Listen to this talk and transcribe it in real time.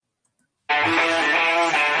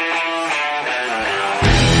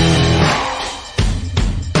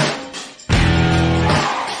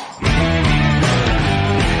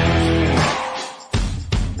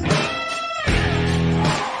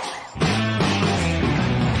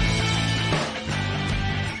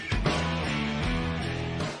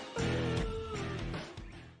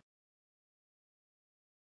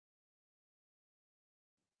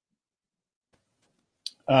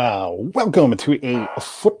Welcome to a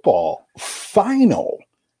football final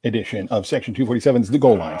edition of Section 247's The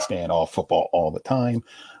Goal Line Stand, all football all the time.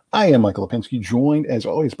 I am Michael Lipinski, joined as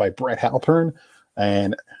always by Brett Halpern.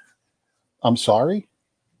 And I'm sorry.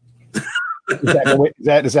 Is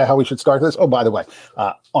that how we should start this? Oh, by the way,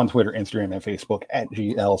 on Twitter, Instagram, and Facebook at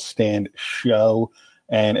GL Stand Show.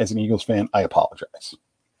 And as an Eagles fan, I apologize.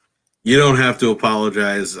 You don't have to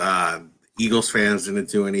apologize. Eagles fans didn't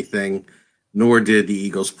do anything, nor did the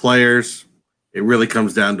Eagles players. It really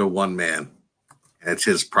comes down to one man, and it's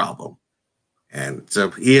his problem. And so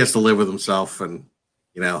he has to live with himself. And,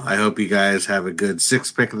 I hope you guys have a good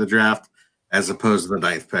sixth pick of the draft as opposed to the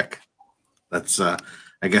ninth pick. That's, I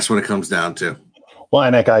guess, what it comes down to. Well,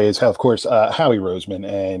 and that guy is, of course, Howie Roseman,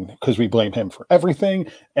 and because we blame him for everything,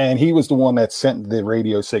 and he was the one that sent the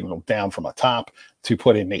radio signal down from atop to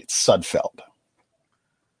put in Nate Sudfeld.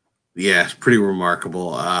 Yeah, it's pretty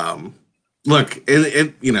remarkable. Look,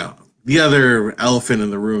 the other elephant in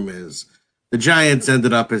the room is the Giants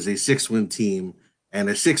ended up as a 6-win team, and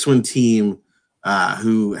a 6-win team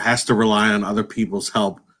who has to rely on other people's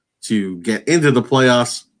help to get into the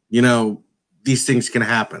playoffs. These things can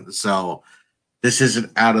happen. So this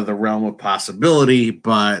isn't out of the realm of possibility,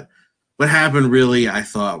 but what happened really, I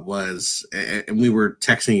thought, was, and we were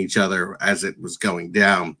texting each other as it was going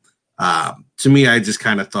down. To me, I just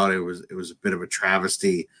kind of thought it was a bit of a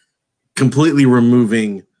travesty, completely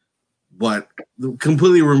removing my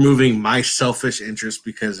selfish interest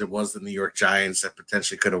because it was the New York Giants that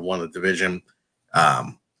potentially could have won the division.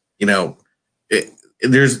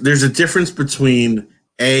 There's a difference between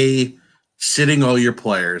sitting all your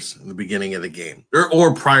players in the beginning of the game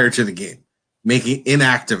or prior to the game,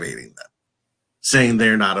 inactivating them, saying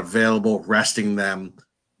they're not available, resting them,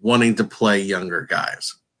 wanting to play younger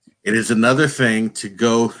guys. It is another thing to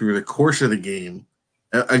go through the course of the game,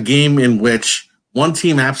 a game in which one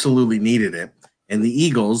team absolutely needed it, and the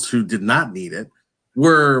Eagles, who did not need it,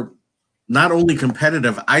 were not only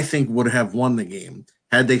competitive, I think would have won the game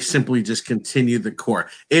had they simply just continued the core.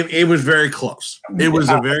 It was very close. It was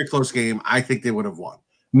a very close game. I think they would have won.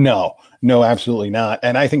 No, absolutely not.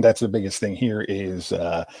 And I think that's the biggest thing here is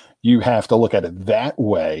you have to look at it that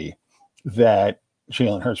way, that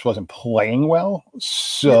Jalen Hurts wasn't playing well.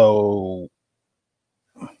 So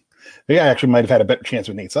they actually might have had a better chance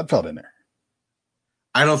with Nate Sudfeld in there.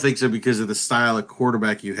 I don't think so because of the style of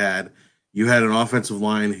quarterback you had. You had an offensive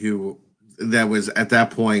line that was at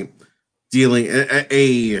that point dealing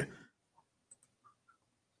an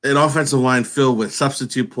offensive line filled with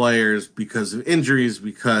substitute players because of injuries,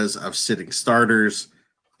 because of sitting starters,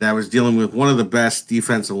 that was dealing with one of the best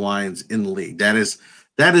defensive lines in the league. That is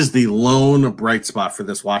the lone bright spot for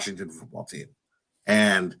this Washington football team.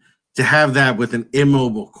 And to have that with an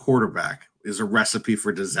immobile quarterback is a recipe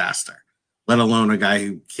for disaster, let alone a guy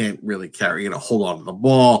who can't really hold on to the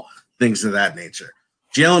ball, things of that nature.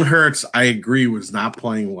 Jalen Hurts, I agree, was not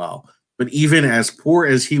playing well. But even as poor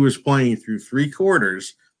as he was playing through three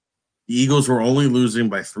quarters, the Eagles were only losing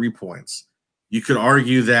by 3 points. You could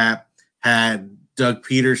argue that had Doug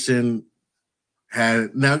Peterson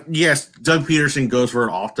Doug Peterson goes for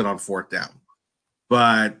it often on fourth down.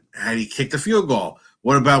 But had he kicked a field goal?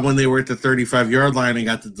 What about when they were at the 35-yard line and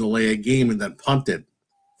got to delay a game and then punted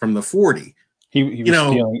from the 40? He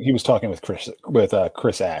was talking with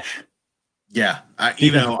Chris Ash. Yeah.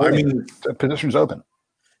 The position's open.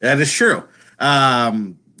 That is true.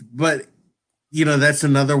 But, that's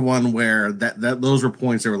another one where that those were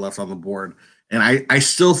points that were left on the board. And I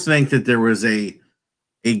still think that there was a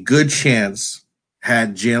good chance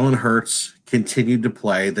had Jalen Hurts continued to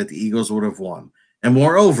play that the Eagles would have won. And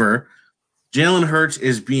moreover, Jalen Hurts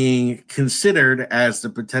is being considered as the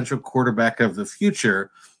potential quarterback of the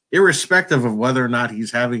future, irrespective of whether or not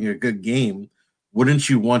he's having a good game. Wouldn't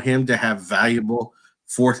you want him to have valuable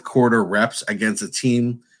fourth quarter reps against a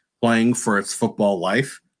team playing for its football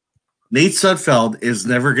life? Nate Sudfeld is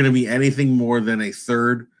never going to be anything more than a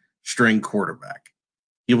third string quarterback.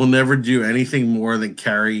 He will never do anything more than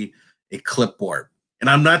carry a clipboard. And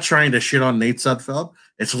I'm not trying to shit on Nate Sudfeld.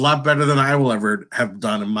 It's a lot better than I will ever have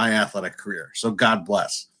done in my athletic career. So God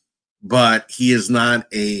bless. But he is not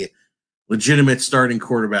a legitimate starting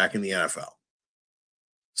quarterback in the NFL.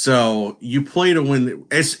 So you play to win.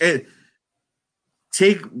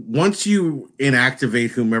 Once you inactivate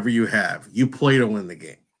whomever you have, you play to win the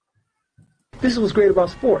game. This is what's great about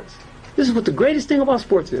sports. This is what the greatest thing about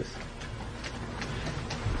sports is.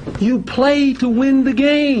 You play to win the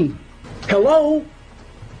game. Hello?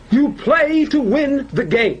 You play to win the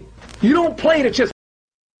game. You don't play to just...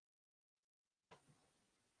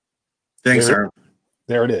 Thanks, sir.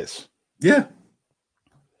 There it is. Yeah.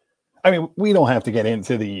 I mean, we don't have to get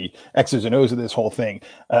into the X's and O's of this whole thing.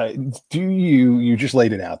 You just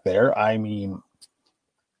laid it out there. I mean,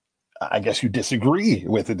 I guess you disagree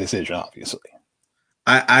with the decision, obviously.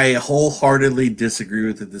 I wholeheartedly disagree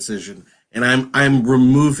with the decision, and I'm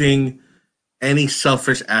removing any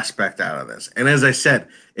selfish aspect out of this. And as I said,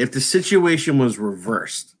 if the situation was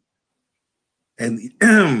reversed, and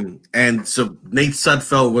and so Nate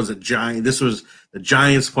Sudfeld was a Giant, this was the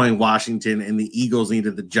Giants playing Washington, and the Eagles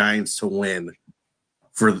needed the Giants to win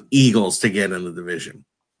for the Eagles to get in the division.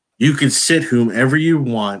 You can sit whomever you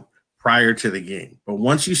want prior to the game, but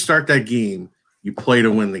once you start that game, you play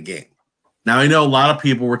to win the game. Now, I know a lot of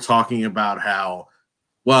people were talking about how,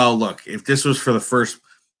 well, look, if this was for the first,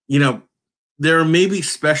 there may be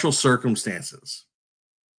special circumstances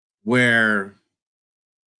where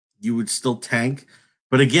you would still tank.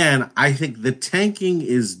 But again, I think the tanking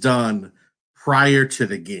is done prior to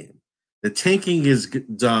the game. The tanking is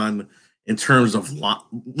done in terms of,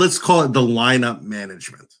 let's call it the lineup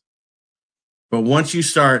management. But once you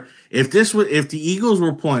start, if the Eagles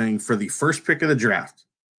were playing for the first pick of the draft,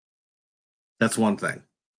 that's one thing.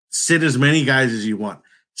 Sit as many guys as you want.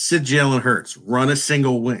 Sit Jalen Hurts. Run a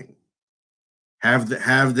single wing. Have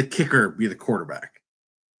the kicker be the quarterback.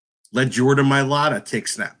 Let Jordan Mailata take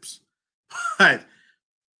snaps. But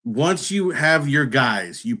once you have your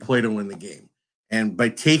guys, you play to win the game. And by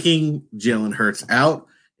taking Jalen Hurts out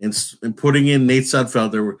and putting in Nate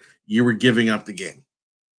Sudfeld, you were giving up the game.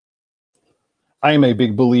 I am a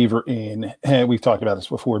big believer in, we've talked about this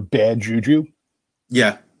before, bad juju.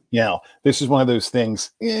 Yeah. This is one of those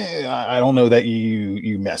things. I don't know that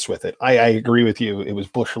you mess with it. I agree with you. It was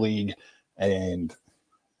Bush League, and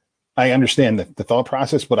I understand the thought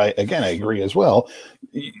process, but I agree as well.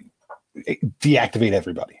 Deactivate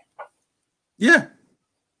everybody. Yeah.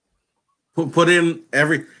 Put in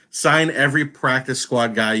sign every practice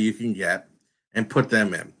squad guy you can get and put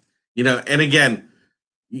them in. And again,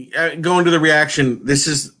 going to the reaction, this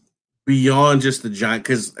is beyond just the Giant,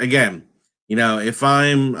 because again, if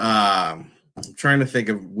I'm trying to think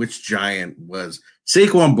of which Giant was,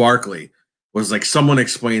 Saquon Barkley was like, someone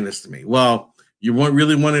explain this to me. Well, you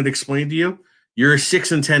really want it explained to you? You're a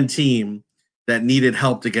 6-10 team that needed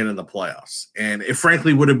help to get in the playoffs. And it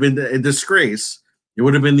frankly would have been a disgrace. It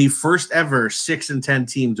would have been the first ever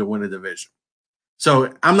 6-10 team to win a division.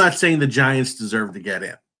 So I'm not saying the Giants deserve to get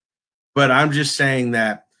in, but I'm just saying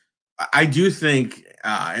that I do think,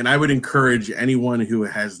 and I would encourage anyone who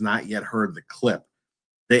has not yet heard the clip,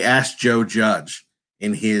 they asked Joe Judge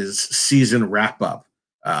in his season wrap-up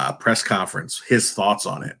press conference his thoughts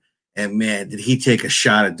on it. And man, did he take a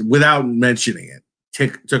shot at, without mentioning it,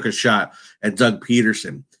 took a shot at Doug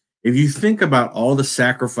Peterson. If you think about all the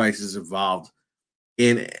sacrifices involved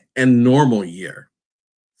in a normal year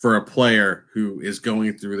for a player who is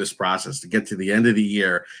going through this process to get to the end of the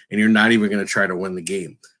year and you're not even going to try to win the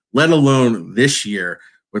game, let alone this year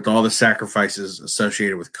with all the sacrifices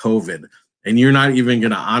associated with COVID, and you're not even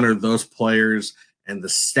going to honor those players and the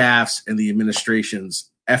staffs and the administration's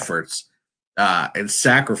efforts and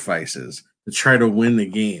sacrifices to try to win the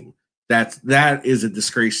game. That is a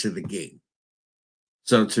disgrace to the game.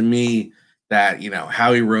 So to me, that,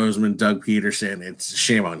 Howie Roseman, Doug Peterson, it's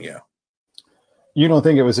shame on you. You don't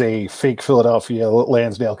think it was a fake Philadelphia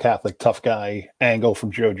Lansdale Catholic tough guy angle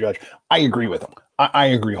from Joe Judge? I agree with him. I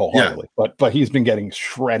agree wholeheartedly. Yeah. But he's been getting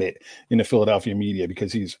shredded in the Philadelphia media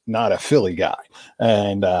because he's not a Philly guy.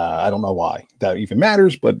 And I don't know why that even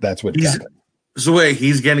matters, but that's what happened. So wait,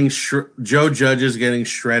 he's getting Joe Judge is getting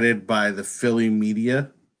shredded by the Philly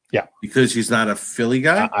media? Yeah. Because he's not a Philly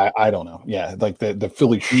guy? I don't know. Yeah, like the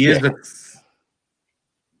Philly he shit.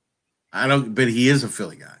 But he is a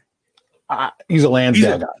Philly guy. He's a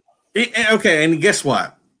Lansdale guy. Okay, and guess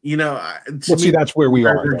what? See, that's where we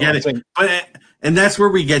are. And that's where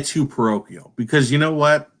we get too parochial, because you know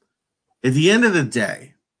what? At the end of the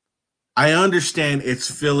day, I understand it's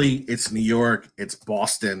Philly, it's New York, it's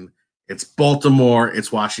Boston, it's Baltimore,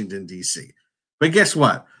 it's Washington, D.C. But guess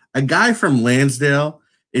what? A guy from Lansdale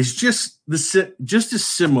is just as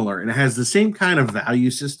similar and has the same kind of value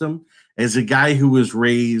system as a guy who was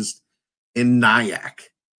raised in Nyack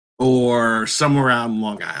or somewhere out in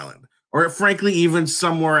Long Island, or frankly, even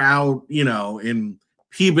somewhere out, in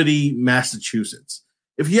Peabody, Massachusetts.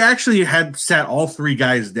 If you actually had sat all three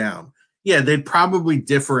guys down, yeah, they'd probably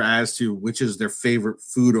differ as to which is their favorite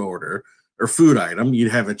food order or food item.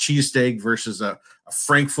 You'd have a cheesesteak versus a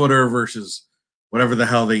Frankfurter versus whatever the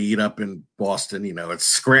hell they eat up in Boston. It's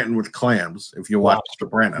Scranton with clams, if you watch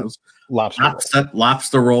Sopranos.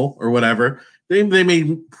 Lobster roll or whatever. They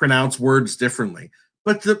may pronounce words differently.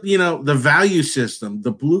 But the value system,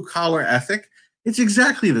 the blue collar ethic, It's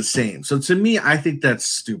exactly the same. So to me, I think that's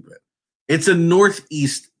stupid. It's a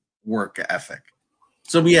Northeast work ethic.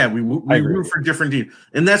 So yeah, we root for different teams,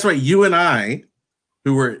 and that's why you and I,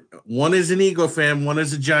 one is an Eagle fan, one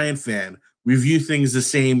is a Giant fan, we view things the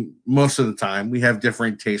same most of the time. We have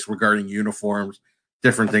different tastes regarding uniforms,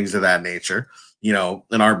 different things of that nature. In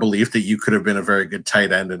our belief that you could have been a very good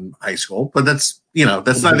tight end in high school, but that's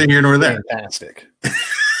neither here nor there. Fantastic.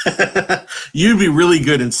 You'd be really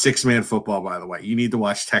good in 6-man football, by the way. You need to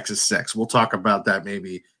watch Texas 6. We'll talk about that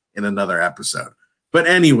maybe in another episode. But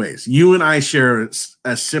anyways, you and I share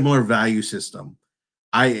a similar value system.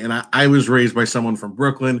 I was raised by someone from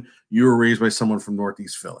Brooklyn. You were raised by someone from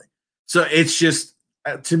Northeast Philly. So it's just,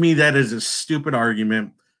 to me, that is a stupid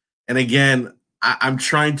argument. And again, I'm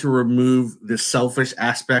trying to remove the selfish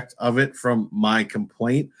aspect of it from my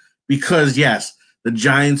complaint because, yes, the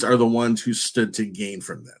Giants are the ones who stood to gain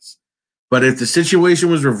from this. But if the situation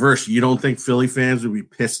was reversed, you don't think Philly fans would be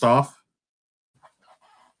pissed off?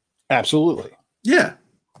 Absolutely. Yeah.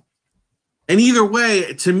 And either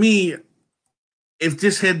way, to me, if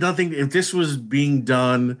this was being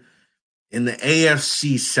done in the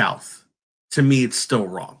AFC South, to me, it's still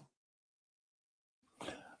wrong.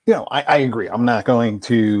 I agree. I'm not going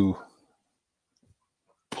to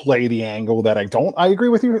play the angle that I don't. I agree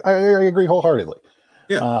with you. I agree wholeheartedly.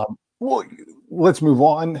 Yeah. Well, let's move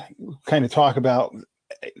on. Kind of talk about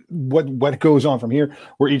what goes on from here.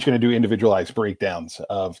 We're each going to do individualized breakdowns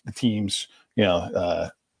of the teams.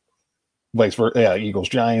 Vice versa, Eagles,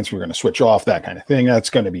 Giants. We're going to switch off that kind of thing. That's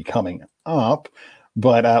going to be coming up.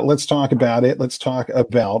 But let's talk about it. Let's talk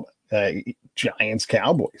about Giants,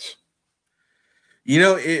 Cowboys.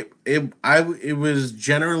 It was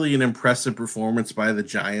generally an impressive performance by the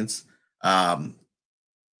Giants.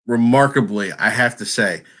 Remarkably, I have to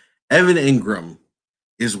say, Evan Ingram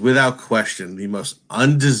is without question the most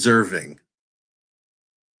undeserving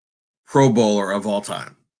Pro Bowler of all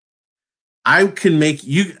time. I can make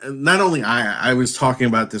you not only I was talking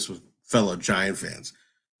about this with fellow Giant fans.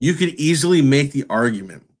 You could easily make the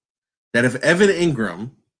argument that if Evan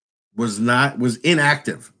Ingram was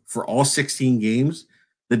inactive for all 16 games,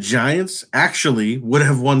 the Giants actually would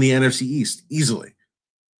have won the NFC East easily.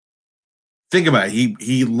 Think about it.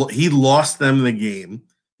 He lost them the game,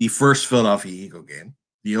 the first Philadelphia Eagle game,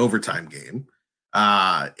 the overtime game.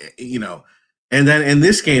 And then in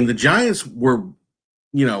this game, the Giants were,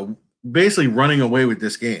 basically running away with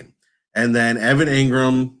this game. And then Evan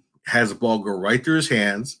Ingram has the ball go right through his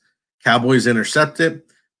hands. Cowboys intercept it.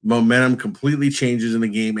 Momentum completely changes in the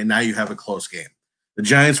game, and now you have a close game. The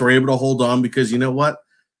Giants were able to hold on because you know what?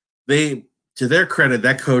 To their credit,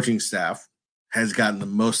 that coaching staff has gotten the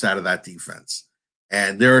most out of that defense.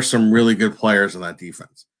 And there are some really good players on that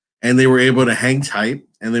defense. And they were able to hang tight,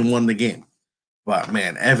 and they won the game. But,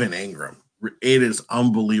 man, Evan Ingram, it is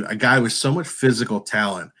unbelievable. A guy with so much physical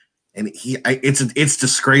talent. And it's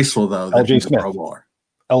disgraceful, though, that he's a Pro Bowler.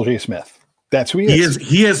 L.J. Smith. That's who he is.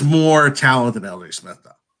 He has more talent than L.J. Smith,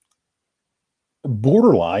 though.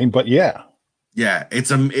 Borderline, but yeah. Yeah, it's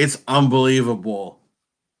unbelievable.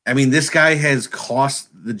 I mean, this guy has cost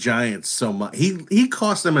the Giants so much. He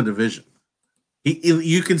cost them a division.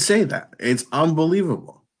 You can say that. It's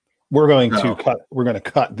unbelievable. We're going to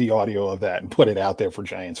cut the audio of that and put it out there for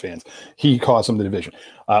Giants fans. He cost them the division.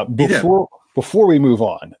 Before we move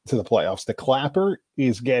on to the playoffs, the Clapper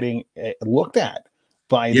is getting looked at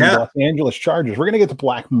by the Los Angeles Chargers. We're going to get to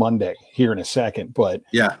Black Monday here in a second, but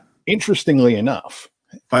interestingly enough,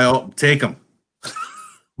 take them.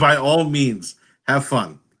 By all means, have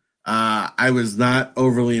fun. I was not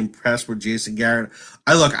overly impressed with Jason Garrett.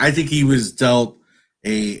 I think he was dealt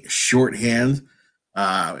a shorthand.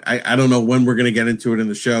 I don't know when we're going to get into it in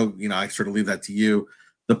the show. I sort of leave that to you.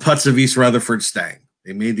 The Putts of East Rutherford staying.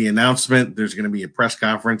 They made the announcement. There's going to be a press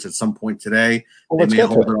conference at some point today. They may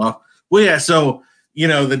hold it off. Well, yeah. So,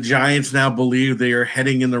 the Giants now believe they are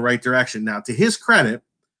heading in the right direction. Now, to his credit,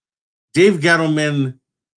 Dave Gettleman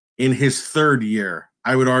in his third year,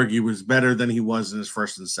 I would argue, was better than he was in his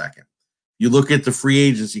first and second. You look at the free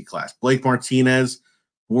agency class. Blake Martinez,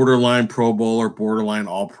 borderline Pro Bowler, borderline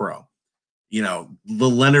All-Pro. The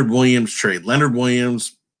Leonard Williams trade. Leonard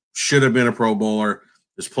Williams should have been a Pro Bowler,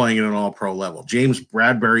 is playing at an All-Pro level. James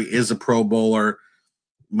Bradbury is a Pro Bowler,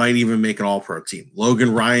 might even make an All-Pro team.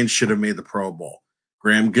 Logan Ryan should have made the Pro Bowl.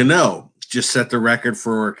 Graham Gano just set the record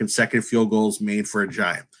for consecutive field goals made for a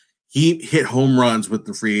Giant. He hit home runs with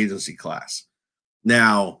the free agency class.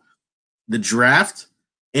 Now, the draft,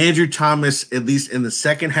 Andrew Thomas, at least in the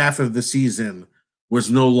second half of the season,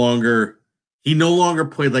 was no longer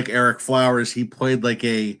played like Eric Flowers. He played like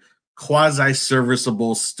a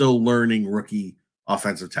quasi-serviceable, still learning rookie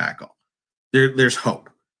offensive tackle. there's hope.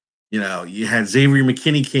 You had Xavier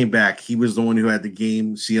McKinney came back. He was the one who had the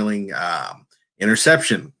game sealing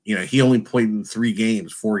interception. He only played in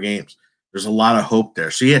 4 games. There's a lot of hope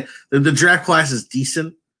there. So yeah, the draft class is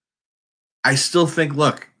decent. I still think,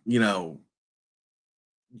 look,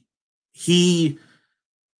 he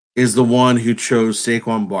is the one who chose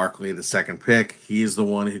Saquon Barkley, the second pick. He is the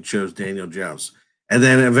one who chose Daniel Jones. And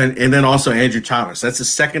then also Andrew Thomas. That's the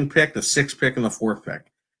second pick, the 6th pick, and the 4th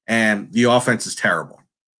pick. And the offense is terrible.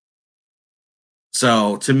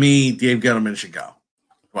 So to me, Dave Gettleman should go.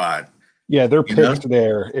 But yeah, they're picks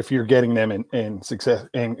there if you're getting them in success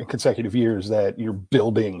in consecutive years that you're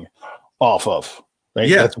building off of. Right?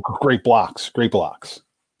 Yeah, that's great blocks.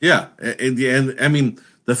 Yeah, and I mean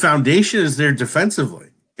the foundation is there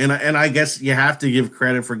defensively, and I guess you have to give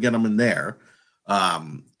credit for Gettleman there.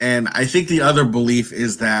 And I think the other belief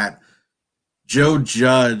is that Joe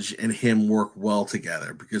Judge and him work well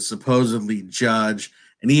together because supposedly Judge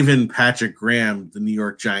and even Patrick Graham, the New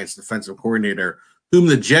York Giants defensive coordinator, whom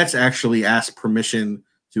the Jets actually asked permission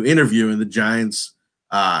to interview, and the Giants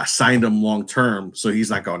signed him long term, so he's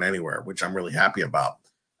not going anywhere, which I'm really happy about.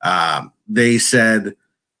 They said,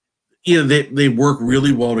 they work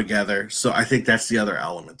really well together, so I think that's the other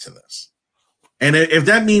element to this. And if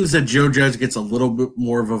that means that Joe Judge gets a little bit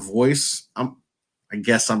more of a voice, I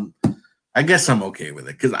guess I'm okay with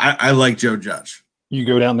it because I like Joe Judge. You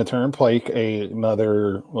go down the turnpike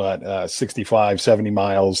another 65, 70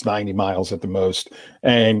 miles, 90 miles at the most,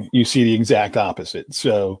 and you see the exact opposite.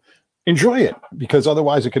 So enjoy it because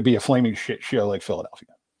otherwise it could be a flaming shit show like Philadelphia.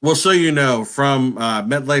 Well, so from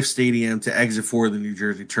MetLife Stadium to exit 4 of the New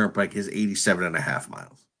Jersey Turnpike is 87.5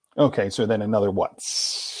 miles. Okay, so then another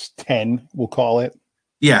 10, we'll call it.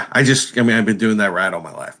 Yeah, I've been doing that ride all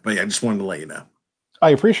my life, but yeah, I just wanted to let you know.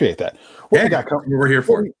 I appreciate that. We're here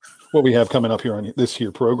for it. What we have coming up here on this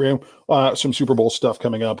here program, some Super Bowl stuff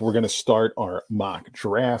coming up. We're going to start our mock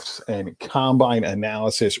drafts and combine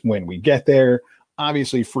analysis when we get there.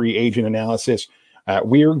 Obviously, free agent analysis.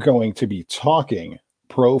 We're going to be talking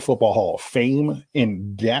Pro Football Hall of Fame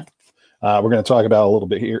in depth. We're going to talk about a little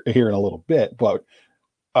bit here in a little bit, but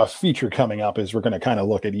a feature coming up is we're going to kind of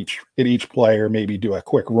look at each player, maybe do a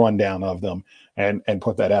quick rundown of them and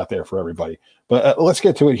put that out there for everybody. But let's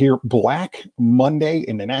get to it here. Black Monday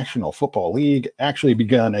in the National Football League actually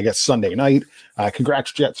begun, I guess, Sunday night.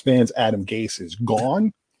 Congrats, Jets fans. Adam Gase is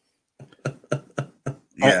gone.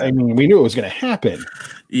 Yeah. I mean, we knew it was going to happen.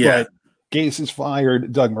 Yeah. But Gase is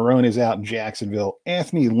fired. Doug Marrone is out in Jacksonville.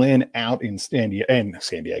 Anthony Lynn out in San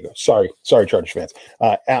Diego. Sorry, Chargers fans.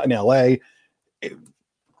 Out in L.A.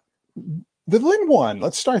 The Lynn one,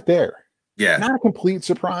 let's start there. Yeah. Not a complete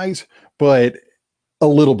surprise, but a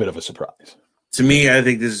little bit of a surprise. To me, I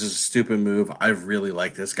think this is a stupid move. I really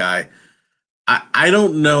like this guy. I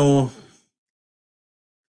don't know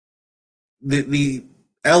the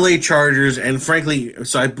LA Chargers, and frankly,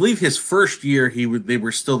 so I believe his first year they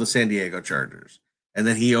were still the San Diego Chargers, and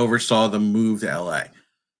then he oversaw them move to LA.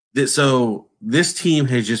 So this team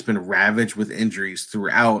has just been ravaged with injuries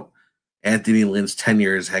throughout Anthony Lynn's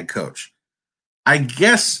tenure as head coach. I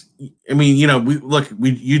guess, I mean,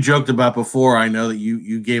 you joked about before. I know that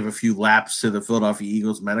you gave a few laps to the Philadelphia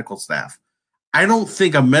Eagles medical staff. I don't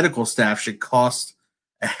think a medical staff should cost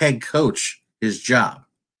a head coach his job.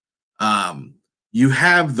 You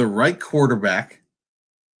have the right quarterback.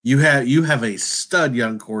 You have a stud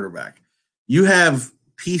young quarterback. You have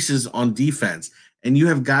pieces on defense, and you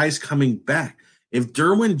have guys coming back. If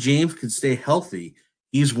Derwin James can stay healthy,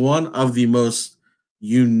 he's one of the most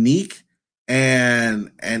unique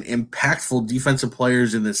and impactful defensive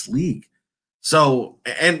players in this league. So,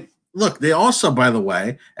 and look, they also, by the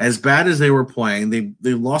way, as bad as they were playing,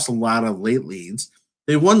 they lost a lot of late leads.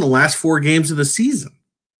 They won the last 4 games of the season.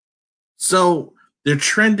 So they're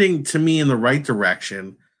trending to me in the right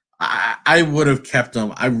direction. I would have kept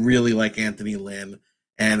them. I really like Anthony Lynn.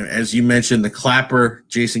 And as you mentioned, the Clapper,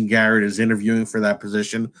 Jason Garrett, is interviewing for that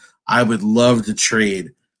position. I would love to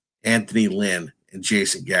trade Anthony Lynn and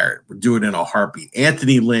Jason Garrett. We're doing it in a heartbeat.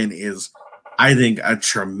 Anthony Lynn is, I think, a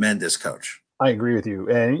tremendous coach. I agree with you.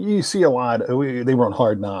 And you see a lot. They were on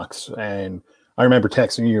Hard Knocks. And I remember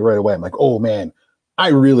texting you right away. I'm like, oh, man, I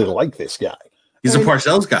really like this guy. He's a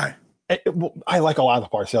Parcells guy. I like a lot of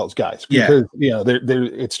the Parcells guys because,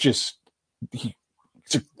 it's just he's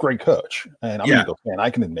a great coach. And I'm an Eagles fan. I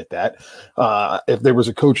can admit that. If there was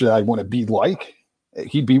a coach that I want to be like,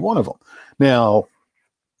 he'd be one of them. Now,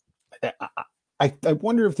 I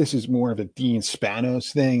wonder if this is more of a Dean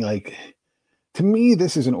Spanos thing. Like, to me,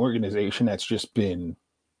 this is an organization that's just been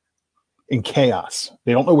in chaos.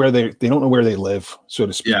 They don't know where they live, so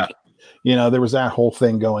to speak. Yeah. There was that whole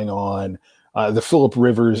thing going on. the Phillip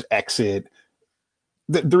Rivers exit.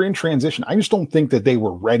 They're in transition. I just don't think that they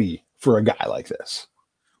were ready for a guy like this.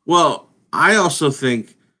 Well, I also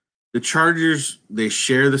think the Chargers, they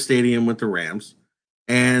share the stadium with the Rams.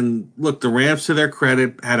 And look, the Rams, to their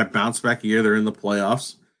credit, had a bounce back year. They're in the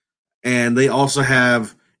playoffs. And they also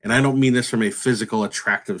have, and I don't mean this from a physical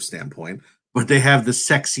attractive standpoint, but they have the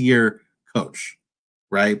sexier coach,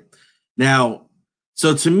 right? Now,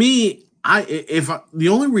 so to me, the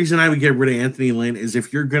only reason I would get rid of Anthony Lynn is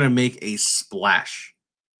if you're going to make a splash.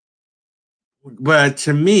 But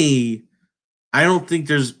to me, I don't think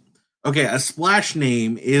there's a splash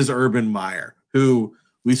name is Urban Meyer, who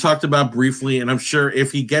we talked about briefly, and I'm sure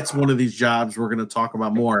if he gets one of these jobs, we're going to talk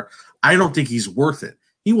about more. I don't think he's worth it.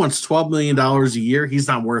 He wants $12 million a year. He's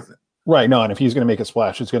not worth it. Right. No, and if he's going to make a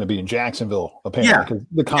splash, it's going to be in Jacksonville, apparently, because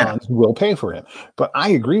the Cons will pay for him. But I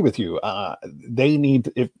agree with you. They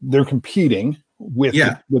need, if they're competing with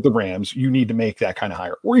the Rams, you need to make that kind of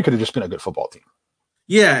hire, or you could have just been a good football team.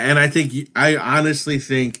 Yeah, and I honestly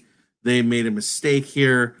think they made a mistake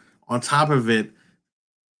here. On top of it,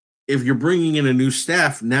 if you're bringing in a new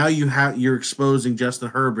staff, now you're exposing Justin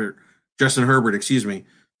Herbert,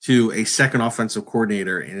 to a second offensive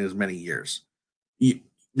coordinator in as many years.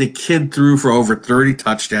 The kid threw for over 30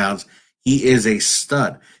 touchdowns. He is a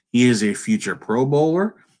stud. He is a future Pro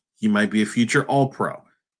Bowler. He might be a future All-Pro.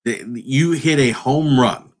 You hit a home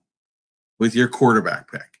run with your quarterback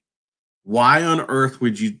pick. Why on earth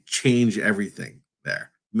would you change everything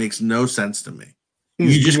there? Makes no sense to me.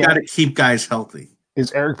 You just got to keep guys healthy.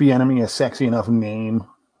 Is Eric Bieniemy a sexy enough name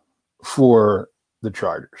for the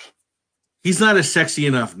Chargers? He's not a sexy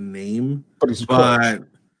enough name, but he's a coach.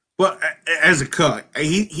 But as a coach,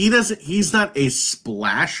 he's not a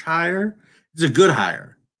splash hire. He's a good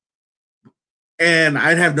hire, and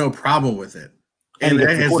I'd have no problem with it. And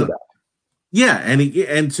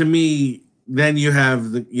to me, then you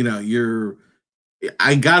have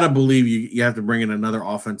I gotta believe you have to bring in another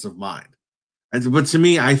offensive mind. But to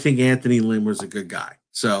me, I think Anthony Lynn was a good guy.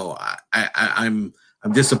 So I'm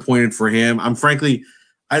disappointed for him. I'm frankly,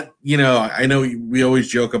 I know we always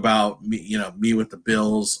joke about me with the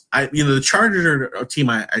Bills. The Chargers are a team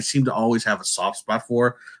I seem to always have a soft spot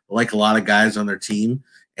for, like a lot of guys on their team.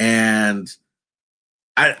 And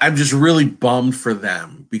I'm just really bummed for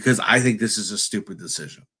them because I think this is a stupid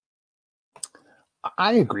decision.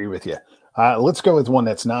 I agree with you. Let's go with one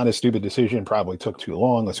that's not a stupid decision, probably took too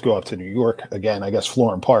long. Let's go up to New York. Again, I guess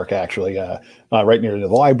Florham Park, actually, right near the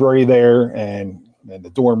library there and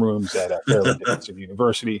the dorm rooms at Fairleigh Dickinson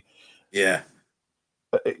University. Yeah.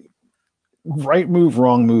 Right move,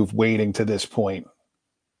 wrong move, waiting to this point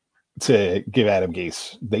to give Adam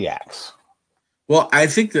Gase the axe. Well, I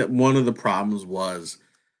think that one of the problems was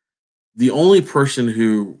the only person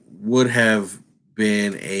who would have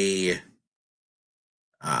been a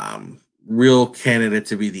real candidate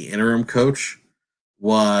to be the interim coach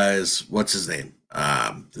was, what's his name?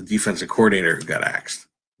 The defensive coordinator who got axed,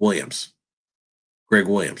 Greg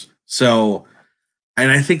Williams. So,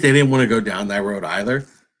 and I think they didn't want to go down that road either.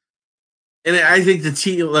 And I think the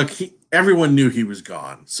team, everyone knew he was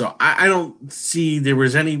gone. So I don't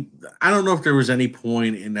know if there was any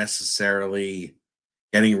point in necessarily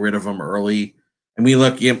getting rid of him early. I mean,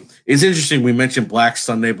 look, it's interesting. We mentioned Black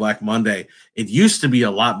Sunday, Black Monday. It used to be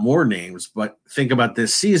a lot more names, but think about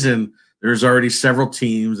this season. There's already several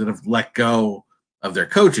teams that have let go of their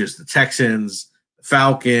coaches, the Texans, the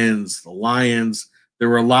Falcons, the Lions. There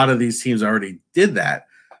were a lot of these teams already did that.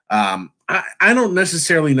 I don't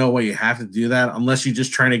necessarily know why you have to do that unless you're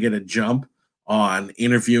just trying to get a jump on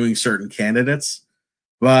interviewing certain candidates.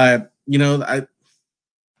 But,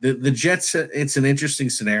 the Jets, it's an interesting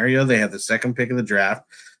scenario. They have the second pick of the draft.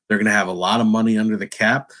 They're going to have a lot of money under the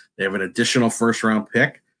cap. They have an additional first-round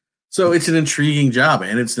pick. So it's an intriguing job,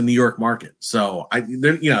 and it's the New York market. So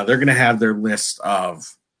they're going to have their list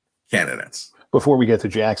of candidates. Before we get to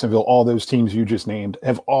Jacksonville, all those teams you just named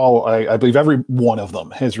have all, I believe every one of them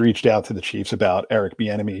has reached out to the Chiefs about Eric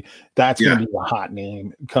Bieniemy. That's going to be a hot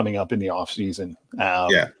name coming up in the offseason.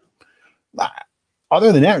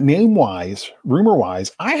 Other than that, name-wise,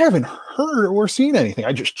 rumor-wise, I haven't heard or seen anything.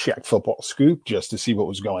 I just checked Football Scoop just to see what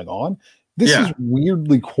was going on. This is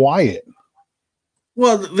weirdly quiet.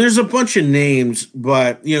 Well, there's a bunch of names,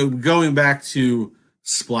 but, going back to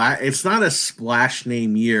Splash, it's not a splash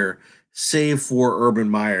name year, save for Urban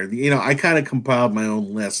Meyer. I kind of compiled my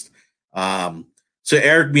own list. So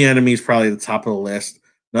Eric Bieniemy is probably the top of the list.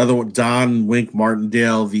 Another one, Don Wink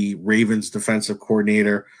Martindale, the Ravens defensive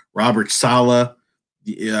coordinator. Robert Saleh,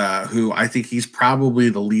 who I think he's probably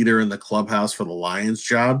the leader in the clubhouse for the Lions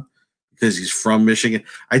job because he's from Michigan.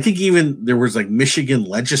 I think even there was Michigan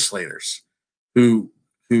legislators who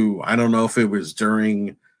I don't know if it was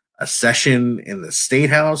during a session in the state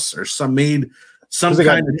house or made some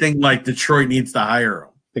kind of thing like Detroit needs to hire him.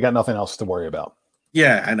 They got nothing else to worry about.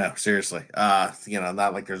 Yeah, I know. Seriously.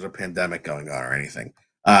 Not like there's a pandemic going on or anything.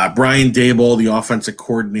 Brian Daboll, the offensive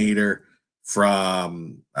coordinator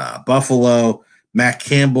from Buffalo, Matt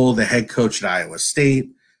Campbell, the head coach at Iowa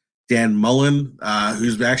State, Dan Mullen,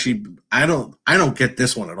 who's actually I don't get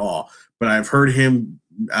this one at all, but I've heard him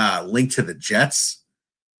linked to the Jets.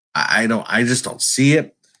 I just don't see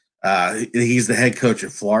it. He's the head coach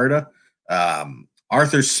of Florida.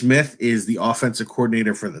 Arthur Smith is the offensive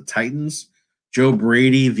coordinator for the Titans. Joe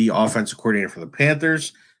Brady, the offensive coordinator for the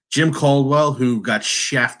Panthers. Jim Caldwell, who got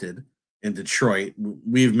shafted in Detroit.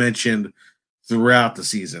 We've mentioned throughout the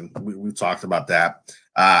season. We've talked about that.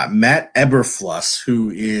 Matt Eberfluss,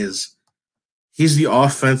 he's the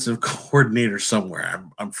offensive coordinator somewhere.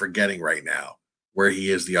 I'm forgetting right now where he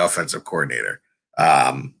is the offensive coordinator.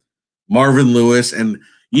 Marvin Lewis, and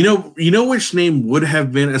you know which name would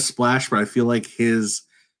have been a splash, but I feel like his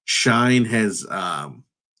shine has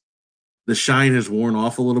the shine has worn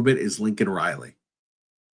off a little bit, is Lincoln Riley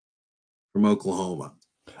from Oklahoma.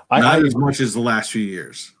 Not as much as the last few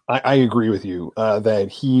years. I agree with you that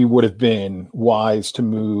he would have been wise to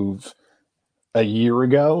move a year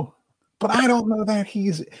ago, but I don't know that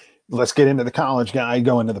let's get into the college guy,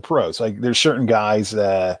 go into the pros. Like there's certain guys,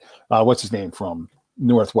 what's his name from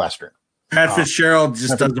Northwestern? Pat Fitzgerald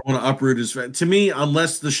just doesn't want to uproot his. To me,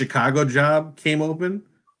 unless the Chicago job came open,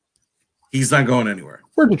 he's not going anywhere.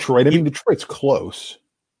 For Detroit, I mean, Detroit's close.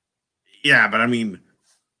 Yeah, but I mean,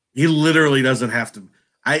 he literally doesn't have to.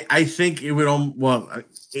 I think it would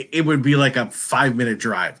it would be like a 5-minute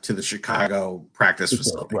drive to the Chicago practice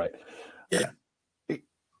facility. Right. Yeah.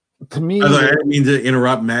 To me, I didn't mean to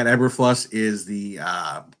interrupt. Matt Eberfluss is the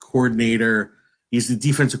coordinator. He's the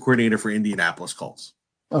defensive coordinator for Indianapolis Colts.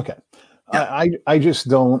 Okay. Yeah. I just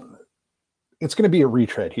don't. It's going to be a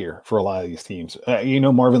retread here for a lot of these teams.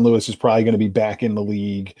 Marvin Lewis is probably going to be back in the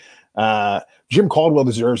league. Jim Caldwell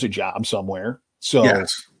deserves a job somewhere. So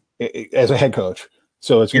yes. As a head coach.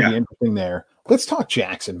 So it's going to be interesting there. Let's talk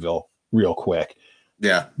Jacksonville real quick.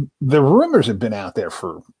 Yeah. The rumors have been out there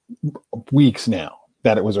for weeks now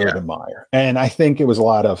that it was Urban Meyer. And I think it was a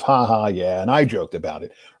lot of, and I joked about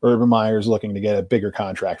it. Urban Meyer's looking to get a bigger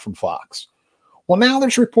contract from Fox. Well, now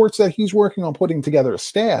there's reports that he's working on putting together a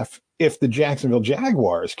staff if the Jacksonville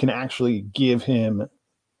Jaguars can actually give him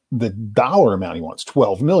the dollar amount he wants,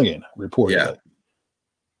 $12 million, reportedly. Yeah.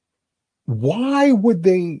 Why would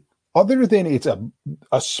they, other than it's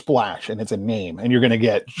a splash and it's a name, and you're going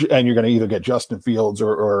to either get Justin Fields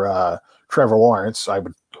or Trevor Lawrence. I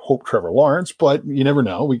would hope Trevor Lawrence, but you never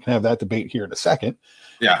know. We can have that debate here in a second.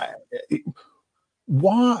 Yeah.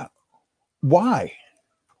 Why?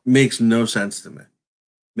 Makes no sense to me.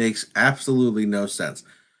 Makes absolutely no sense.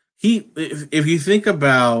 If you think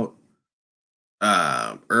about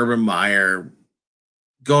Urban Meyer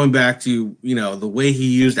going back to, the way he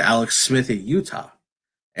used Alex Smith at Utah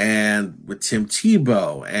and with Tim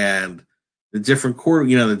Tebow and the different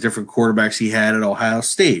quarterbacks he had at Ohio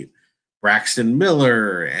State, Braxton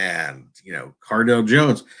Miller and, Cardale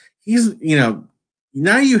Jones. He's,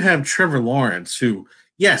 now you have Trevor Lawrence, who,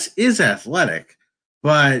 yes, is athletic,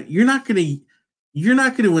 but you're not going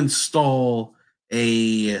to install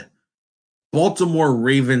a Baltimore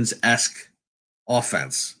Ravens-esque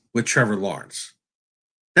offense with Trevor Lawrence.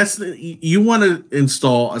 You want to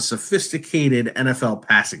install a sophisticated NFL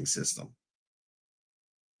passing system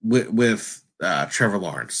with Trevor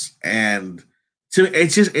Lawrence, and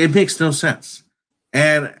it makes no sense.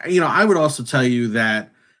 And I would also tell you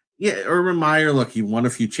that Urban Meyer, look, he won a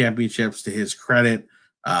few championships to his credit.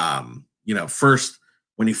 First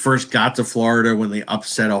when he first got to Florida, when they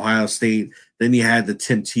upset Ohio State, then you had the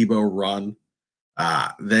Tim Tebow run,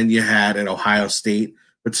 then you had at Ohio State.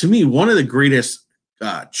 But to me, one of the greatest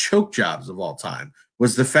choke jobs of all time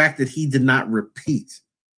was the fact that he did not repeat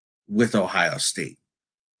with Ohio State.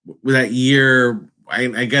 With that year,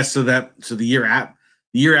 I guess the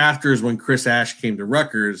year after is when Chris Ash came to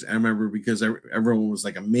Rutgers. I remember because everyone was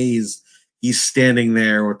like amazed. He's standing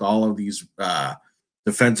there with all of these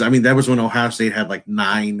defense. I mean, that was when Ohio State had like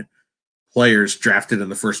 9 players drafted in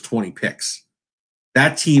the first 20 picks.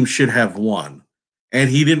 That team should have won. And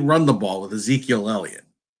he didn't run the ball with Ezekiel Elliott.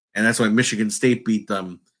 And that's why Michigan State beat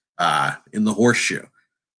them in the horseshoe.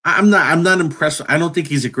 I'm not impressed. I don't think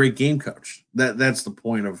he's a great game coach. That's the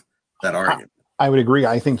point of that argument. I would agree.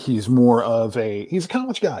 I think he's more of he's a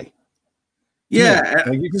college guy. Yeah.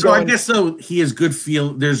 So I guess so. He has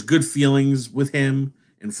there's good feelings with him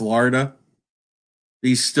in Florida.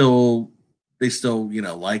 He's still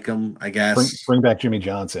like him, I guess. Bring back Jimmy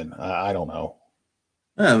Johnson. I don't know.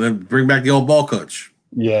 Then bring back the old ball coach.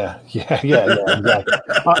 Yeah, exactly.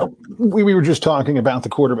 We were just talking about the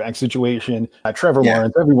quarterback situation. Trevor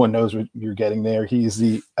Lawrence, everyone knows what you're getting there. He's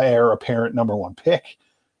the heir apparent number one pick.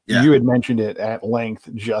 Yeah. You had mentioned it at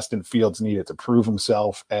length. Justin Fields needed to prove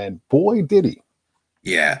himself, and boy, did he.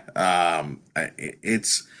 Yeah.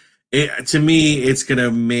 To me, it's going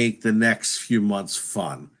to make the next few months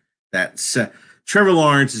fun. Trevor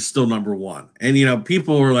Lawrence is still number one. And,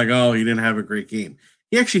 people were like, oh, he didn't have a great game.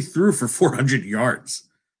 He actually threw for 400 yards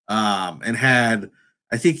and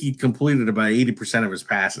I think he completed about 80% of his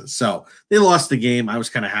passes. So they lost the game. I was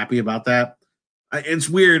kind of happy about that. It's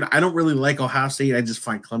weird. I don't really like Ohio State. I just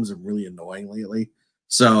find Clemson really annoying lately.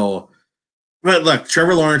 So, but look,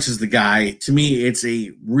 Trevor Lawrence is the guy. To me, it's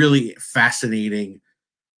a really fascinating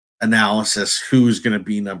analysis. Who's going to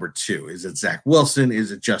be number two? Is it Zach Wilson?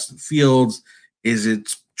 Is it Justin Fields? Is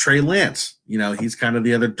it Trey Lance? He's kind of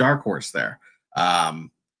the other dark horse there. But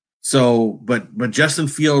Justin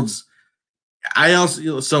Fields, I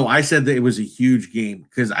said that it was a huge game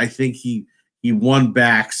because I think he won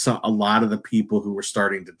back a lot of the people who were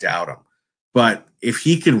starting to doubt him. But if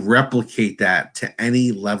he could replicate that to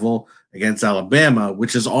any level against Alabama,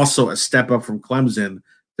 which is also a step up from Clemson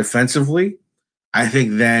defensively, I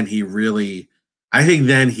think then he's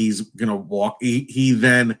going to walk. He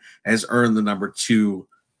then has earned the number two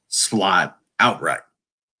slot outright.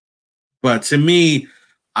 But to me,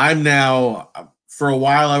 I'm now, for a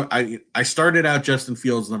while, I started out Justin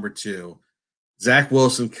Fields number two. Zach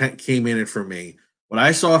Wilson came in it for me. What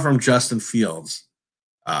I saw from Justin Fields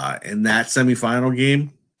in that semifinal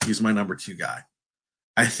game, he's my number two guy.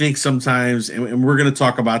 I think sometimes, and we're going to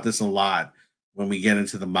talk about this a lot when we get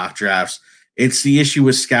into the mock drafts, it's the issue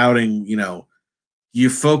with scouting. Do you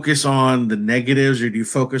focus on the negatives or do you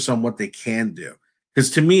focus on what they can do?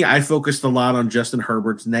 Because to me, I focused a lot on Justin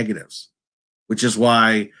Herbert's negatives, which is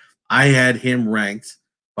why I had him ranked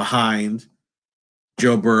behind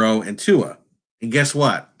Joe Burrow and Tua. And guess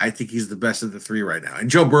what? I think he's the best of the three right now. And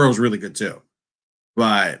Joe Burrow's really good too.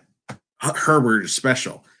 But Herbert is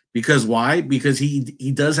special. Because why? Because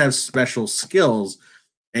he does have special skills,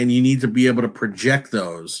 and you need to be able to project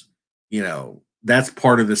those. That's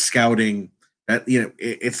part of the scouting. That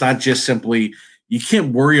it's not just simply, you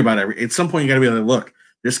can't worry about it. At some point, you got to be able to look,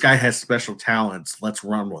 this guy has special talents. Let's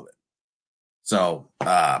run with it. So,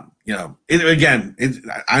 to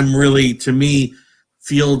me,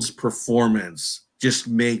 Fields' performance just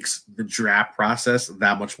makes the draft process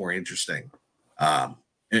that much more interesting. And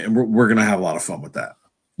we're going to have a lot of fun with that.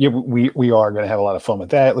 Yeah, we are going to have a lot of fun with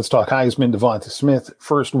that. Let's talk Heisman. Devonta Smith,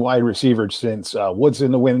 first wide receiver since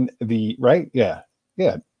Woodson to win the, right? Yeah.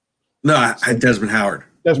 No, Desmond Howard.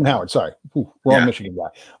 Desmond Howard, sorry. Wrong Michigan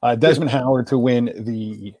guy. Desmond Howard to win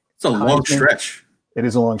the It's a long stretch. It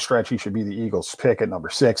is a long stretch. He should be the Eagles' pick at number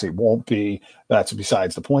 6. It won't be. That's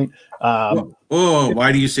besides the point.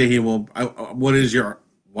 Why do you say he won't? Why do you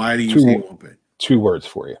say he won't be? 2 words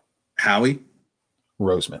for you. Howie?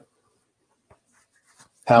 Roseman.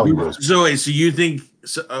 Howie Roseman. So you think –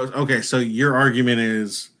 so your argument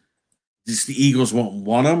is just the Eagles won't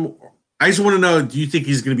want him? I just want to know, do you think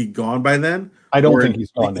he's going to be gone by then? I don't think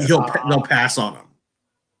he's gone. They'll pass on him.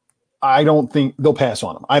 I don't think they'll pass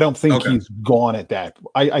on him. I don't think he's gone at that.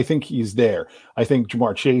 I think he's there. I think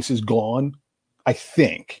Jamar Chase is gone. I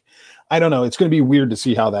think. I don't know. It's going to be weird to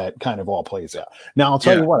see how that kind of all plays out. Now, I'll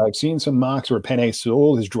tell you what. I've seen some mocks where Penei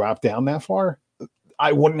Sewell has dropped down that far.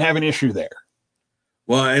 I wouldn't have an issue there.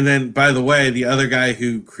 Well, and then, by the way, the other guy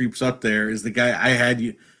who creeps up there is the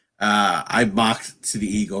guy I mocked to the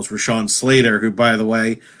Eagles, Rashawn Slater, who, by the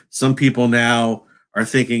way, some people now are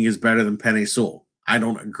thinking is better than Penei Sewell. I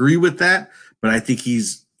don't agree with that, but I think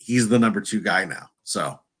he's the number 2 guy now.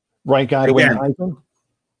 So, right guy to win the Heisman?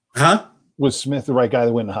 Huh? Was Smith the right guy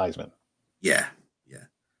to win the Heisman? Yeah. Well,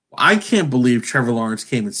 I can't believe Trevor Lawrence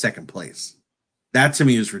came in second place. That to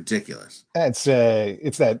me is ridiculous.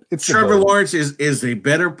 Trevor Lawrence is a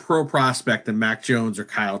better pro prospect than Mac Jones or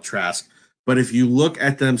Kyle Trask. But if you look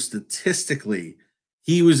at them statistically,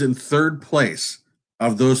 he was in third place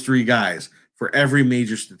of those 3 guys for every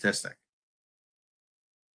major statistic.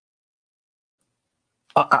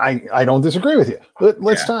 I don't disagree with you.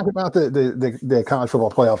 Let's talk about the college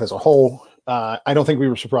football playoff as a whole. I don't think we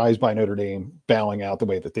were surprised by Notre Dame bowing out the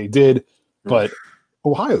way that they did, but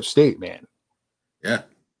Ohio State, man. Yeah.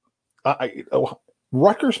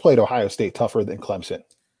 Rutgers played Ohio State tougher than Clemson.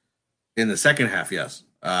 In the second half, yes.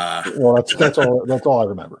 Well, that's all I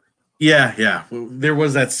remember. Yeah. There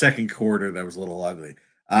was that second quarter that was a little ugly.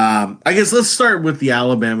 I guess let's start with the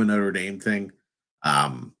Alabama Notre Dame thing.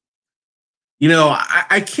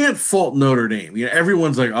 I can't fault Notre Dame.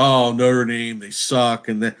 Everyone's like, "Oh, Notre Dame, they suck,"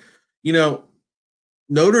 and you know,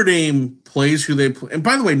 Notre Dame plays who they play. And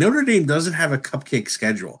by the way, Notre Dame doesn't have a cupcake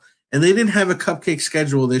schedule, and they didn't have a cupcake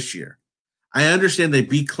schedule this year. I understand they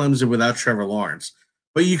beat Clemson without Trevor Lawrence,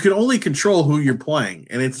 but you can only control who you're playing,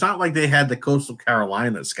 and it's not like they had the Coastal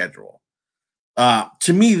Carolina schedule.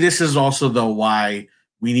 To me, this is also though why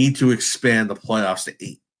we need to expand the playoffs to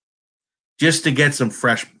 8, just to get some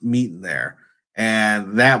fresh meat in there.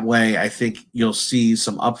 And that way, I think you'll see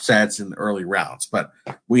some upsets in the early rounds. But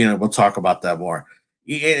we'll talk about that more.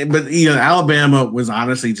 But Alabama was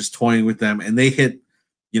honestly just toying with them, and they hit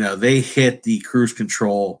the cruise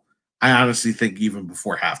control. I honestly think even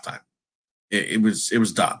before halftime, it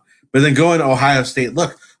was done. But then going to Ohio State,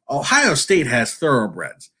 look, Ohio State has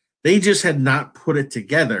thoroughbreds. They just had not put it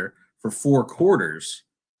together for 4 quarters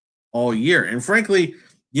all year, and frankly,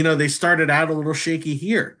 they started out a little shaky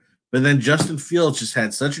here. But then Justin Fields just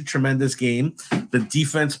had such a tremendous game. The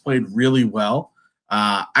defense played really well.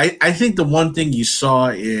 I think the one thing you saw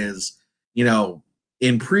is,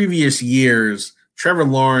 in previous years, Trevor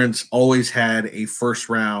Lawrence always had a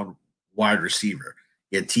first-round wide receiver.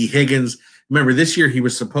 He had T. Higgins. Remember, this year he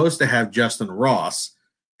was supposed to have Justin Ross,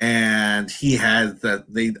 and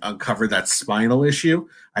they uncovered that spinal issue.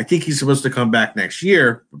 I think he's supposed to come back next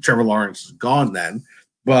year. Trevor Lawrence is gone then.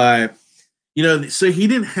 But so he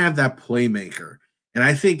didn't have that playmaker. And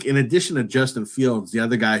I think in addition to Justin Fields, the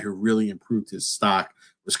other guy who really improved his stock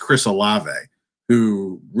was Chris Olave,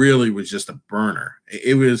 who really was just a burner.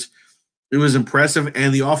 It was impressive.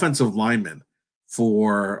 And the offensive lineman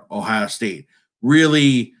for Ohio State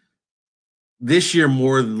really, this year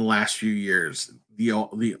more than the last few years,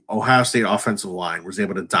 the Ohio State offensive line was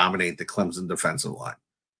able to dominate the Clemson defensive line.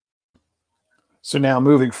 So now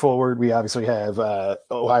moving forward, we obviously have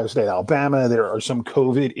Ohio State, Alabama. There are some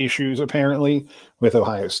COVID issues apparently with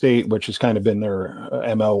Ohio State, which has kind of been their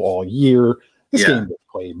MO all year. This game was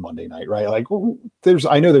played Monday night, right? Like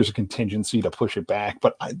I know there's a contingency to push it back,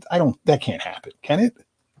 but that can't happen. Can it?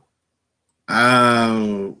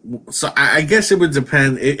 So I guess it would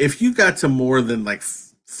depend. If you got to more than like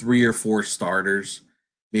 3 or 4 starters,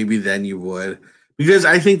 maybe then you would. Because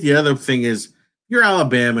I think the other thing is, you're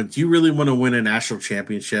Alabama. Do you really want to win a national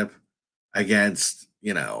championship against,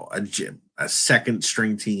 a second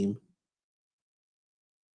string team?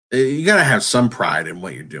 You got to have some pride in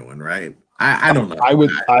what you're doing, right? I don't know.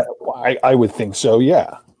 I would think so.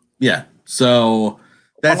 Yeah. Yeah. So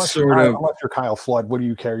that's unless you're Kyle Flood, what do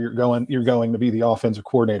you care? You're going to be the offensive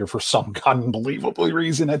coordinator for some unbelievable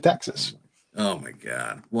reason at Texas. Oh my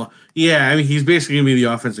God. Well, yeah. I mean, he's basically going to be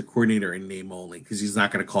the offensive coordinator in name only because he's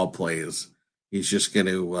not going to call plays. He's just going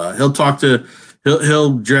to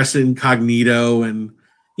he'll dress incognito and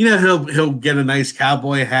he'll get a nice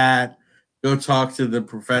cowboy hat, go talk to the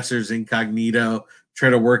professors incognito, try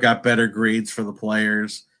to work out better grades for the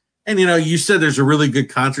players. And you said there's a really good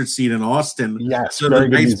concert scene in Austin. Yes, so the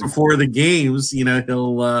nights before the games,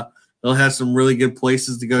 he'll have some really good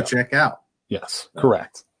places to go check out. Yes,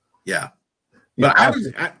 correct. Yeah. But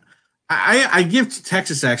I give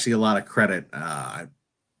Texas actually a lot of credit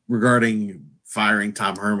regarding firing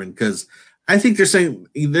Tom Herman, because I think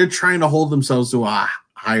they're trying to hold themselves to a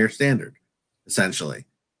higher standard, essentially.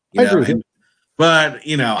 I agree with him. But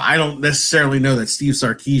I don't necessarily know that Steve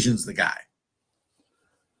Sarkisian's the guy.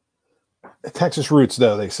 Texas roots,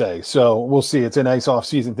 though, they say. So we'll see. It's a nice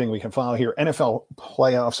off-season thing we can follow here. NFL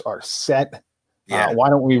playoffs are set. Yeah. Why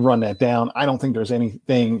don't we run that down? I don't think there's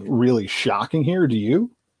anything really shocking here. Do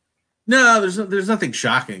you? No, there's nothing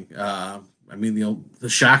shocking. I mean, the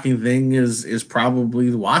shocking thing is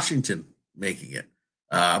probably Washington making it.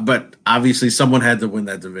 But obviously someone had to win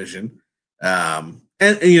that division. And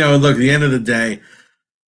look, at the end of the day,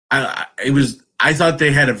 I thought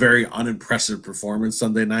they had a very unimpressive performance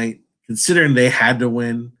Sunday night, considering they had to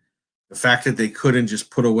win. The fact that they couldn't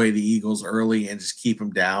just put away the Eagles early and just keep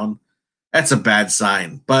them down, that's a bad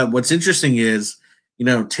sign. But what's interesting is,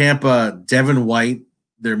 Tampa, Devin White,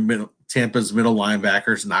 Tampa's middle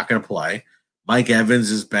linebacker is not going to play. Mike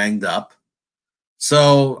Evans is banged up.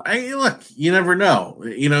 So, look, you never know.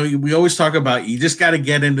 We always talk about you just got to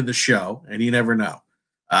get into the show, and you never know.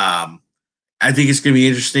 I think it's going to be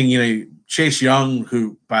interesting. Chase Young,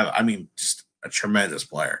 who, just a tremendous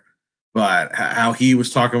player, but how he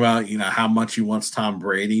was talking about, how much he wants Tom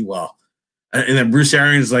Brady. Well, and then Bruce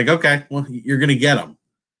Arians is like, okay, well, you're going to get him.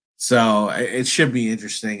 So it should be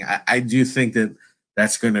interesting. I do think that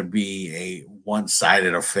that's going to be a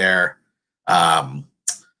one-sided affair.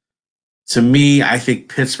 To me, I think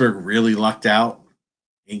Pittsburgh really lucked out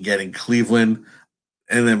in getting Cleveland.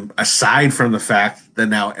 And then aside from the fact that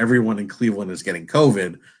now everyone in Cleveland is getting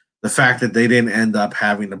COVID, the fact that they didn't end up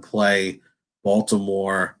having to play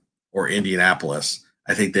Baltimore or Indianapolis,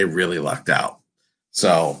 I think they really lucked out.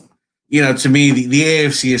 So, to me, the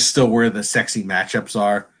AFC is still where the sexy matchups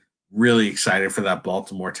are. Really excited for that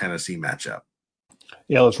Baltimore-Tennessee matchup.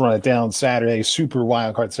 Yeah, let's run it down. Saturday, Super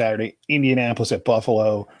Wildcard Saturday, Indianapolis at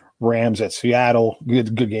Buffalo, Rams at Seattle.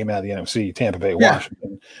 Good game out of the NFC. Tampa Bay,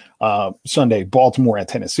 Washington. Sunday, Baltimore at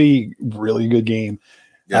Tennessee. Really good game.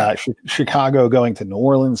 Yeah. Chicago going to New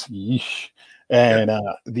Orleans. Yeesh. And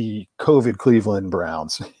the COVID Cleveland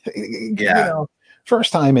Browns.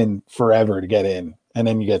 First time in forever to get in, and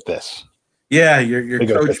then you get this. Yeah, your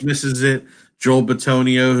coach misses it. Joel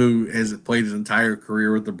Bitonio, who has played his entire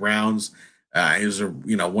career with the Browns, is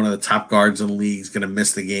one of the top guards in the league, is going to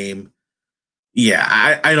miss the game. Yeah,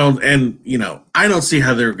 I don't see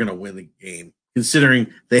how they're going to win the game, considering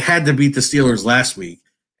they had to beat the Steelers last week,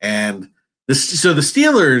 and the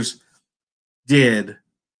Steelers did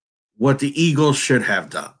what the Eagles should have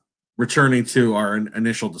done. Returning to our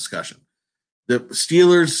initial discussion, the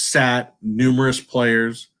Steelers sat numerous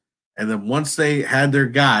players, and then once they had their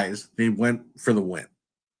guys, they went for the win.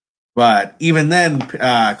 But even then,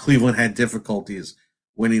 Cleveland had difficulties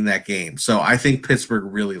winning that game. So I think Pittsburgh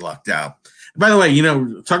really lucked out. By the way,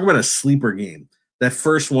 talk about a sleeper game. That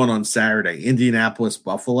first one on Saturday, Indianapolis,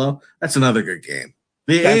 Buffalo, that's another good game.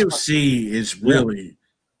 The AFC is really,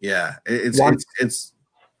 it's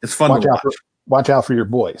fun to watch. Watch out for your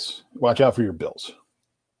boys. Watch out for your Bills.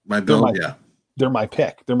 My Bills, They're my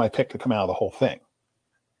pick. They're my pick to come out of the whole thing.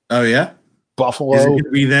 Oh, yeah? Buffalo. Is it going to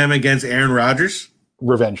be them against Aaron Rodgers?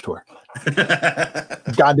 Revenge tour.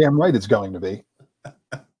 Goddamn right it's going to be.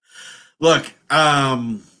 Look,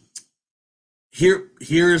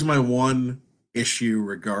 here's my one issue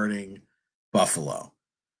regarding Buffalo.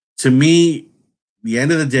 To me, the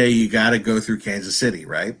end of the day, you got to go through Kansas City,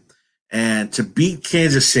 right? And to beat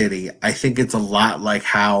Kansas City, I think it's a lot like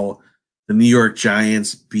how the New York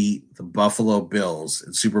Giants beat the Buffalo Bills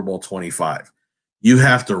in Super Bowl 25. You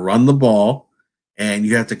have to run the ball and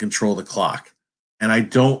you have to control the clock. And I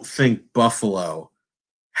don't think Buffalo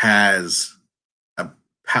has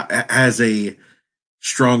a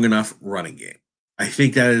strong enough running game. I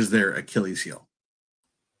think that is their Achilles heel.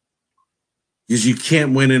 Because you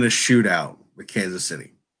can't win in a shootout with Kansas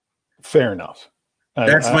City. Fair enough.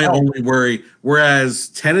 That's my only worry. Whereas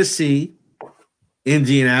Tennessee,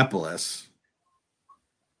 Indianapolis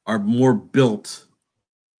are more built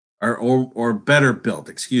or better built,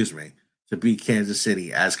 to beat Kansas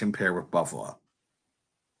City as compared with Buffalo.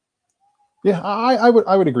 Yeah, I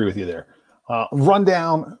would agree with you there.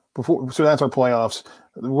 Rundown before, so that's our playoffs.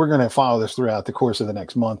 We're going to follow this throughout the course of the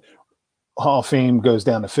next month. Hall of Fame goes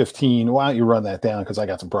down to 15. Why don't you run that down? Because I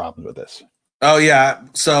got some problems with this. Oh yeah,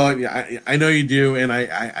 so I know you do, and I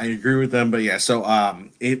agree with them. But yeah, so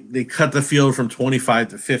they cut the field from 25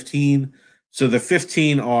 to 15. So the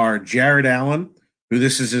 15 are Jared Allen, who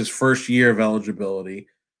this is his first year of eligibility,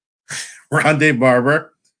 Rondé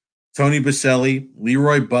Barber, Tony Baselli,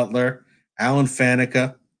 Leroy Butler, Alan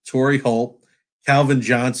Faneca, Torrey Holt, Calvin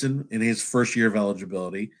Johnson in his first year of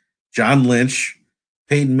eligibility, John Lynch,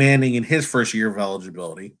 Peyton Manning in his first year of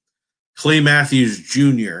eligibility, Clay Matthews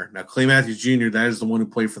Jr. Now, Clay Matthews Jr., that is the one who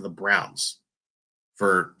played for the Browns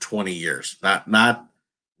for 20 years. Not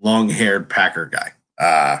long-haired Packer guy.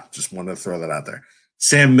 Just wanted to throw that out there.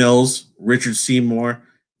 Sam Mills, Richard Seymour,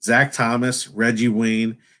 Zach Thomas, Reggie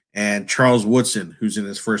Wayne, and Charles Woodson, who's in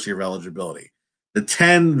his first year of eligibility. The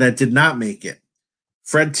 10 that did not make it,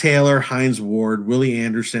 Fred Taylor, Hines Ward, Willie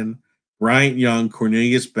Anderson, Bryant Young,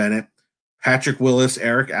 Cornelius Bennett, Patrick Willis,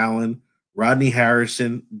 Eric Allen, Rodney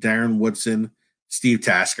Harrison, Darren Woodson, Steve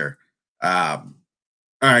Tasker. All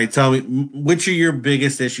right, tell me, which are your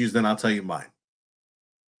biggest issues? Then I'll tell you mine.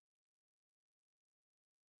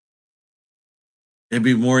 It'd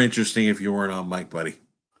be more interesting if you weren't on mic, buddy.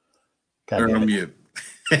 Or on mute.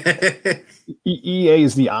 EA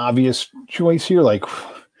is the obvious choice here. Like,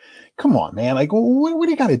 come on, man. Like, what do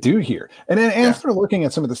you got to do here? And then after looking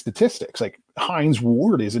at some of the statistics, like Hines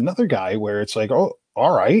Ward is another guy where it's like, oh,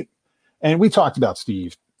 all right. And we talked about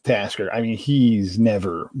Steve Tasker. I mean, he's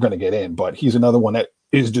never going to get in, but he's another one that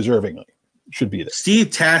is deserving. Should be there.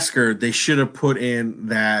 Steve Tasker, they should have put in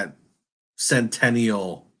that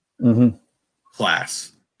Centennial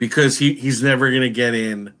class because he's never going to get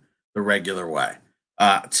in the regular way.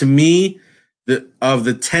 To me, of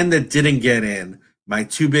the 10 that didn't get in, my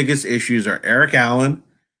two biggest issues are Eric Allen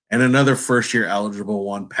and another first-year eligible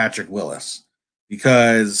one, Patrick Willis.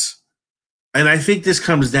 Because, and I think this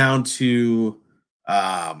comes down to,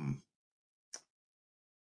 I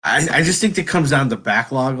I just think it comes down to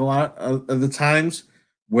backlog a lot of the times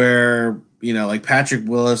where, like Patrick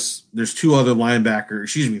Willis, there's three other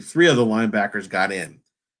linebackers got in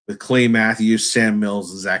with Clay Matthews, Sam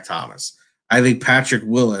Mills, and Zach Thomas. I think Patrick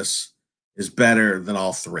Willis is better than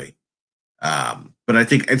all three. But I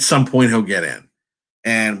think at some point he'll get in.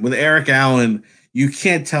 And with Eric Allen, you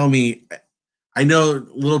can't tell me. I know a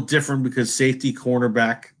little different because safety,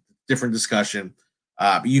 cornerback, different discussion.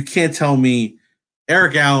 But you can't tell me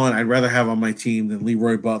Eric Allen I'd rather have on my team than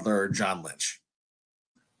Leroy Butler or John Lynch.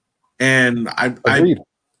 And I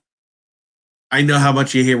know how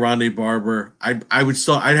much you hate Rondé Barber. I'd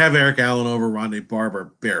have Eric Allen over Rondé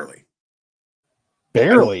Barber barely.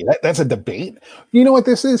 Barely. That's a debate. You know what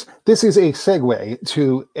this is? This is a segue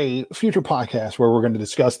to a future podcast where we're going to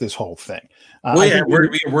discuss this whole thing.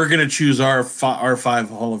 We're going to choose our five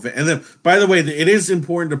Hall of Fame. And then, by the way, it is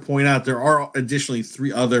important to point out there are additionally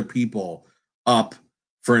 3 other people up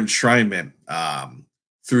for enshrinement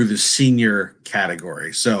through the senior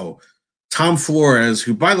category. So Tom Flores,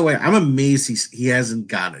 who, by the way, I'm amazed he hasn't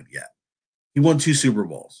gotten it yet. He won 2 Super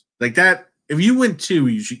Bowls. Like that, if you win 2,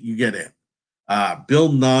 you get in.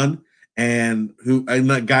 Bill Nunn, and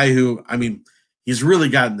that guy who, he's really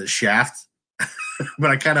gotten the shaft,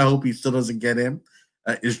 but I kind of hope he still doesn't get in,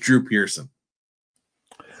 is Drew Pearson.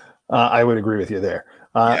 I would agree with you there.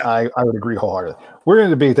 I would agree wholeheartedly. We're going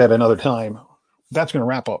to debate that another time. That's going to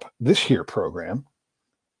wrap up this here program.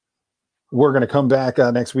 We're going to come back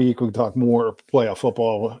next week. We can talk more playoff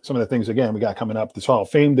football, some of the things, again, we got coming up, this Hall of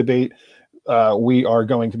Fame debate. We are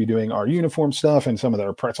going to be doing our uniform stuff and some of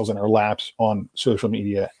our pretzels and our laps on social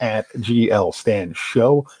media at GL Stan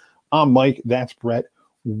Show. I'm Mike. That's Brett.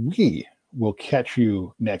 We will catch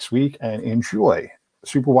you next week and enjoy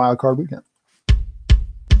Super Wildcard Weekend.